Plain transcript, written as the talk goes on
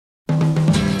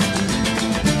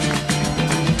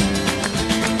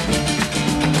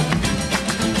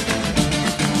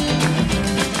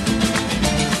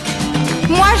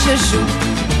je joue.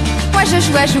 Moi je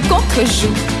joue à joue contre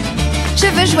joue. Je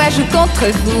veux jouer à joue contre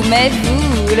vous, mais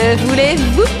vous, le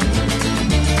voulez-vous?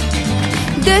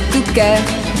 De tout cœur,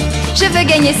 je veux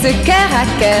gagner ce cœur à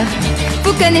cœur.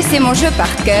 Vous connaissez mon jeu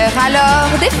par cœur, alors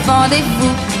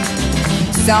défendez-vous.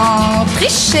 Sans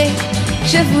tricher,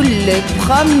 je vous le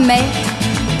promets.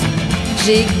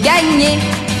 J'ai gagné,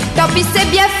 tant pis c'est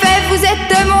bien fait, vous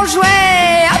êtes mon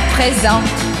jouet. À présent,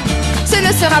 ce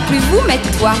ne sera plus vous mais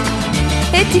toi.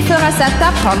 Et tu feras ça,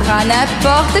 t'apprendras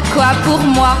n'importe quoi pour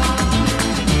moi.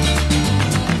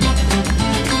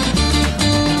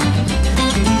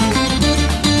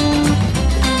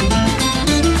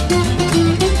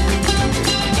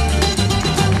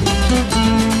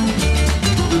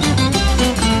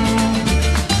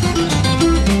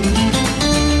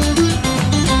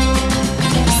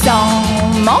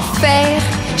 Sans m'en faire,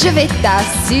 je vais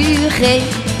t'assurer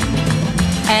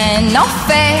un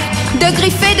enfer de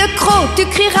griffes et de crocs. Tu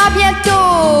crieras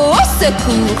bientôt au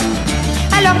secours.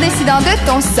 Alors décidant de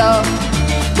ton sort,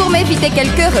 pour m'éviter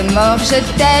quelques remords, je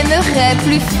t'aimerai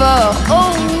plus fort.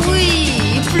 Oh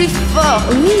oui, plus fort.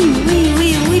 Oui, oui,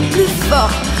 oui, oui, plus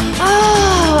fort.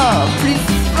 Oh, plus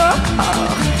fort.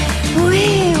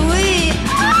 Oui.